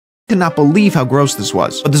could not believe how gross this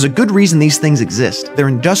was. But there's a good reason these things exist. They're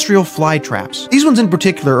industrial fly traps. These ones in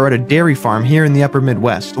particular are at a dairy farm here in the upper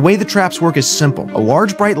Midwest. The way the traps work is simple. A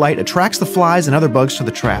large bright light attracts the flies and other bugs to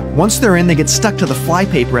the trap. Once they're in, they get stuck to the fly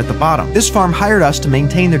paper at the bottom. This farm hired us to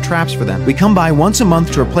maintain their traps for them. We come by once a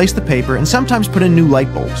month to replace the paper and sometimes put in new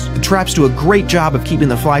light bulbs. The traps do a great job of keeping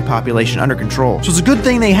the fly population under control, so it's a good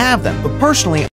thing they have them. But personally,